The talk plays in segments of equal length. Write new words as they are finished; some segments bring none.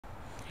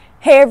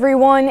Hey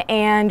everyone,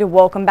 and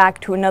welcome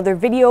back to another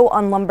video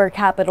on Lumber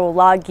Capital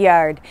Log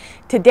Yard.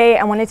 Today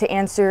I wanted to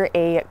answer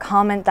a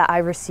comment that I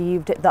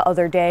received the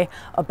other day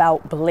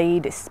about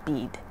blade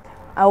speed.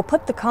 I'll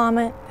put the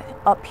comment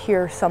up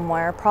here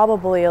somewhere,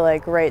 probably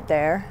like right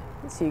there,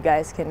 so you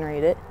guys can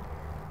read it.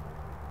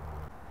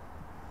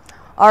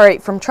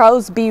 Alright, from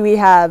Charles B we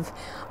have,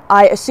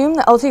 I assume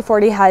the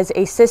LT40 has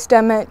a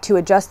system to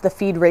adjust the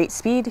feed rate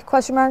speed, ?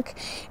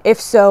 If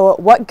so,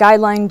 what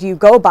guideline do you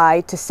go by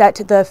to set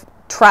the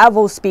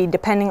travel speed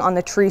depending on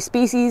the tree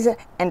species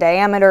and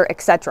diameter,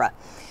 etc.?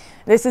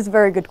 This is a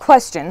very good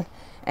question,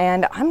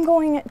 and I'm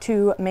going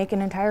to make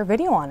an entire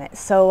video on it.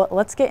 So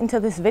let's get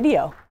into this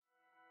video.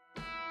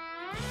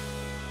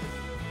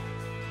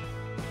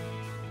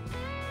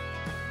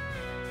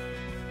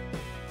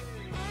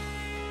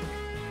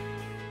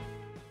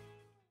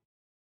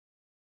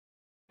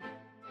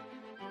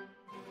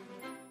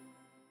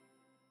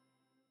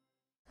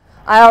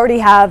 I already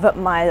have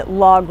my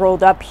log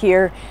rolled up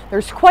here.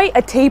 There's quite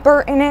a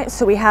taper in it,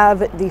 so we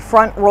have the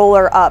front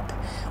roller up.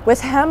 With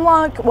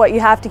hemlock, what you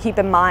have to keep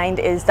in mind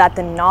is that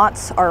the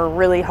knots are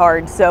really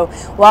hard. So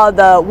while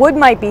the wood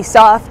might be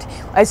soft,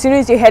 as soon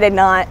as you hit a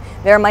knot,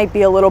 there might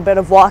be a little bit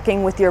of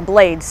walking with your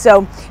blade.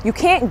 So you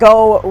can't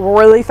go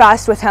really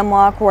fast with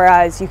hemlock,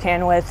 whereas you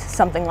can with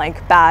something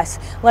like bass.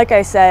 Like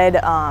I said,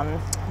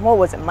 what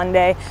was it,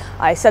 Monday?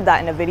 I said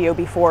that in a video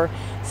before.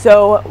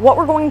 So what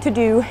we're going to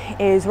do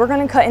is we're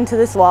going to cut into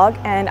this log,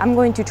 and I'm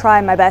going to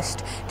try my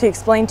best to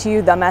explain to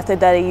you the method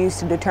that I use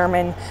to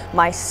determine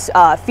my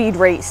feed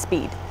rate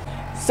speed.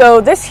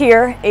 So this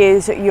here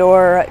is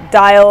your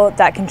dial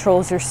that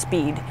controls your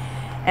speed,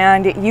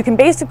 and you can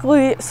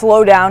basically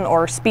slow down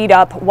or speed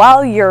up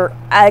while you're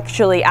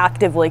actually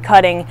actively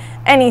cutting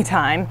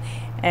anytime.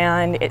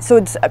 And so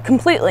it's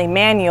completely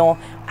manual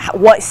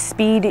what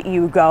speed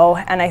you go,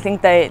 and I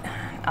think that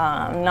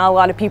not a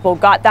lot of people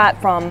got that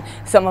from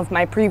some of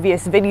my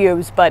previous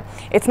videos, but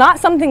it's not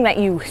something that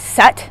you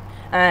set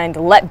and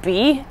let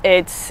be.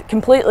 It's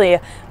completely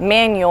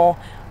manual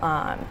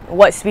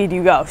what speed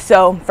you go.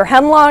 So for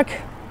hemlock,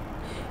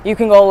 you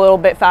can go a little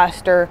bit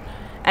faster.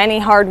 Any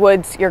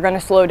hardwoods, you're going to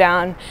slow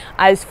down.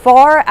 As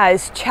far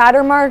as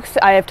chatter marks,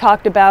 I have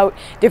talked about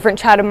different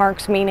chatter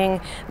marks,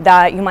 meaning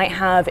that you might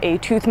have a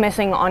tooth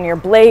missing on your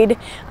blade.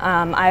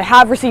 I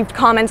have received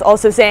comments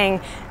also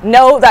saying,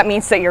 no, that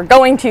means that you're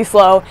going too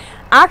slow.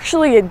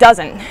 Actually, it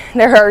doesn't.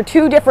 There are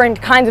two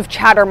different kinds of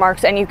chatter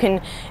marks, and you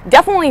can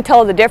definitely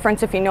tell the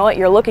difference if you know what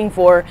you're looking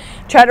for.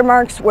 Chatter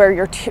marks where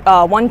your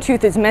one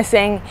tooth is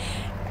missing,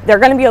 they're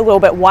going to be a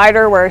little bit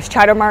wider, whereas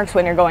chatter marks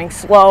when you're going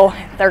slow,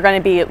 they're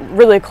going to be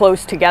really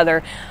close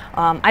together.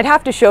 I'd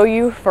have to show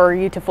you for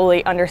you to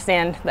fully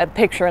understand that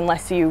picture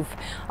unless you've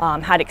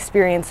had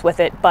experience with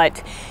it.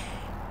 But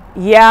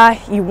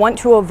yeah, you want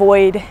to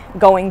avoid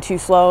going too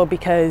slow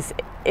because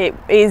it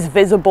is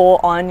visible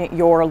on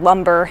your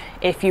lumber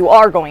if you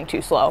are going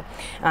too slow.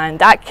 And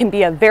that can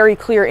be a very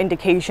clear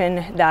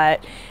indication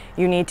that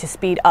you need to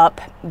speed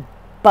up.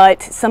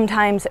 But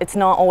sometimes it's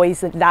not always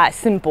that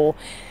simple.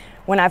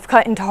 When I've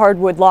cut into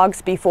hardwood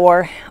logs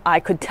before, I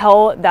could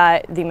tell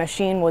that the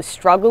machine was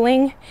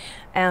struggling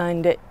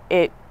and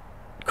it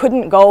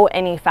couldn't go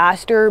any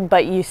faster,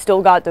 but you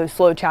still got those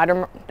slow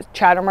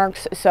chatter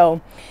marks.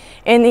 So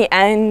in the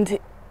end,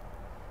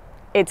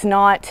 it's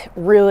not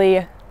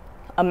really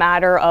a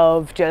matter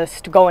of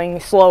just going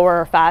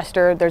slower or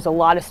faster. There's a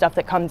lot of stuff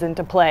that comes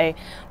into play.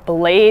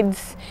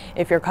 Blades,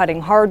 if you're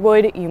cutting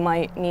hardwood, you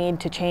might need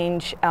to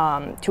change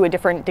to a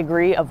different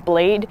degree of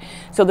blade.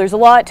 So there's a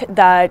lot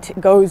that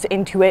goes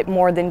into it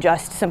more than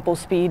just simple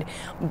speed.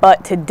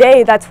 But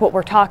today, that's what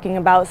we're talking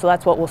about, so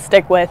that's what we'll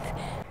stick with.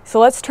 So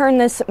let's turn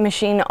this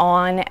machine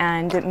on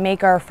and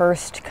make our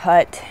first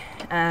cut.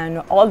 And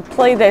I'll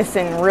play this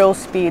in real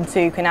speed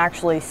so you can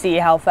actually see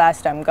how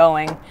fast I'm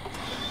going.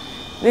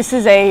 This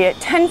is a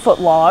 10-foot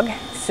log,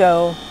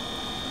 so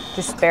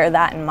just bear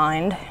that in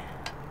mind.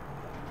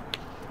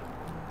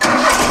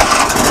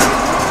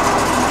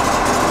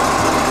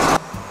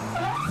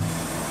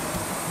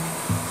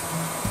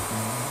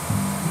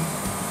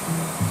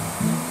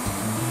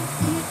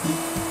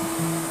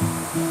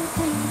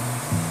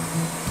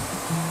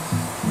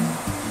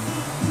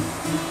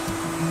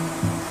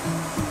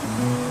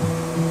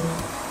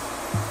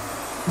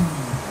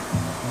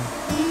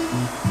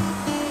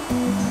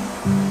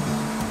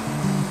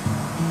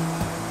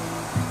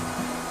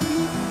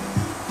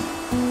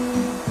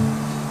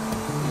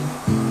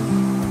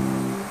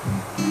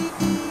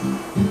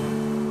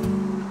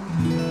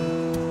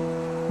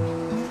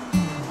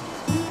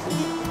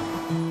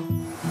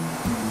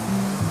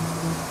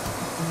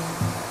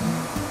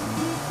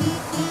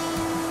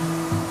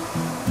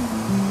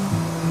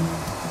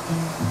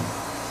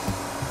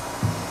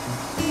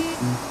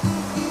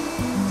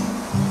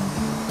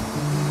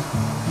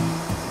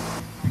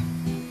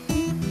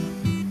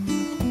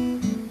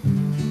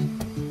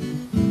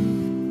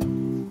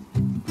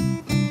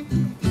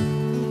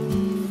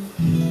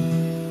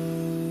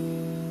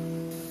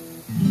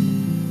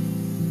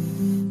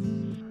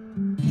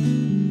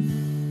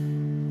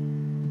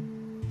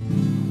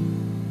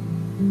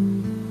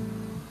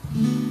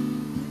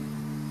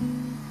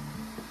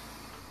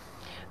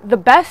 the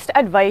best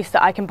advice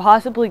that I can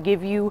possibly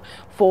give you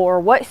for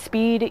what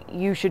speed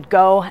you should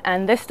go,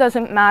 and this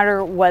doesn't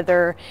matter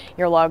whether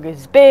your log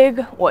is big,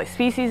 what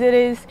species it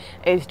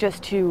is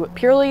just to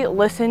purely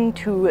listen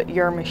to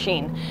your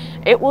machine.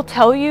 It will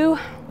tell you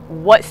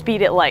what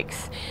speed it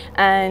likes,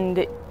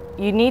 and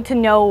you need to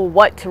know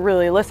what to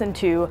really listen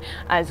to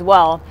as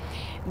well.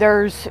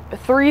 There's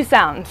 3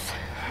 sounds.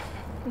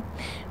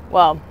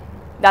 Well,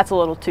 that's a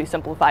little too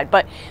simplified,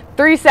 but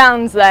 3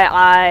 sounds that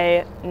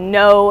I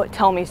know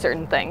tell me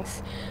certain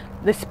things.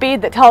 The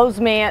speed that tells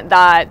me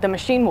that the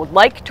machine would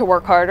like to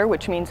work harder,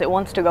 which means it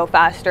wants to go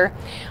faster.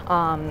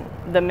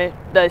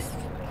 The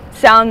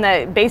sound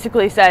that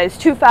basically says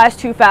too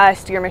fast,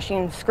 your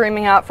machine's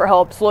screaming out for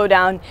help, slow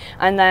down.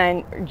 And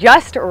then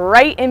just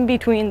right in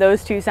between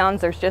those 2 sounds,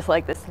 there's just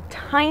like this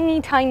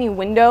tiny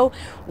window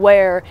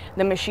where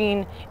the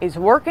machine is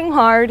working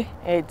hard,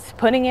 it's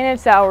putting in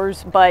its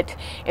hours, but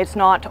it's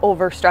not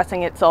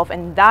overstressing itself,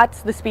 and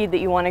that's the speed that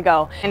you want to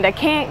go. And I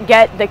can't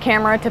get the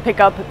camera to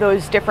pick up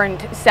those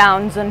different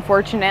sounds,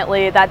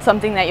 unfortunately. That's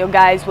something that you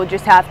guys will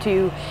just have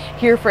to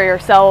hear for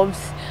yourselves.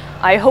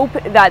 I hope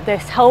that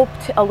this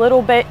helped a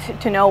little bit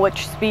to know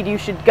which speed you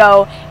should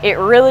go. It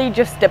really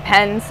just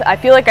depends. I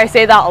feel like I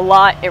say that a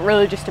lot, it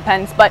really just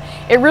depends, but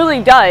it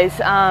really does.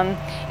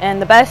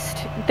 And the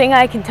best thing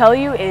I can tell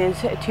you is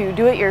to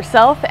do it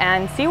yourself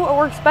and see what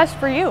works best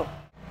for you.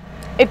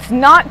 It's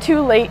not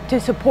too late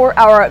to support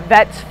our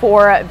vets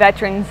for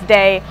Veterans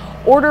Day.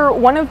 Order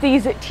one of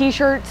these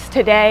t-shirts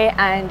today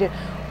and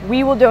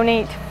we will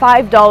donate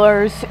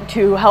 $5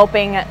 to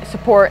helping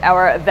support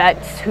our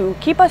vets who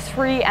keep us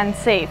free and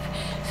safe.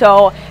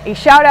 So a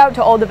shout out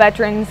to all the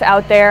veterans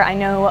out there. I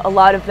know a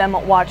lot of them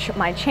watch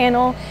my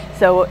channel,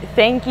 so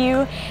thank you.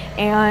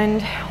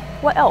 And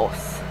what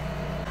else?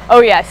 Oh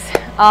yes,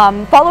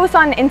 follow us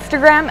on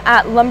Instagram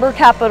at Lumber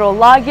Capital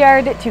Log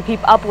Yard to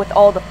keep up with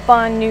all the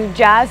fun new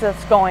jazz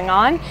that's going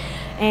on.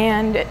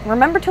 And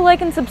remember to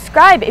like and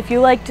subscribe if you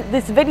liked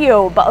this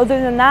video. But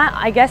other than that,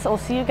 I guess I'll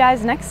see you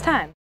guys next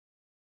time.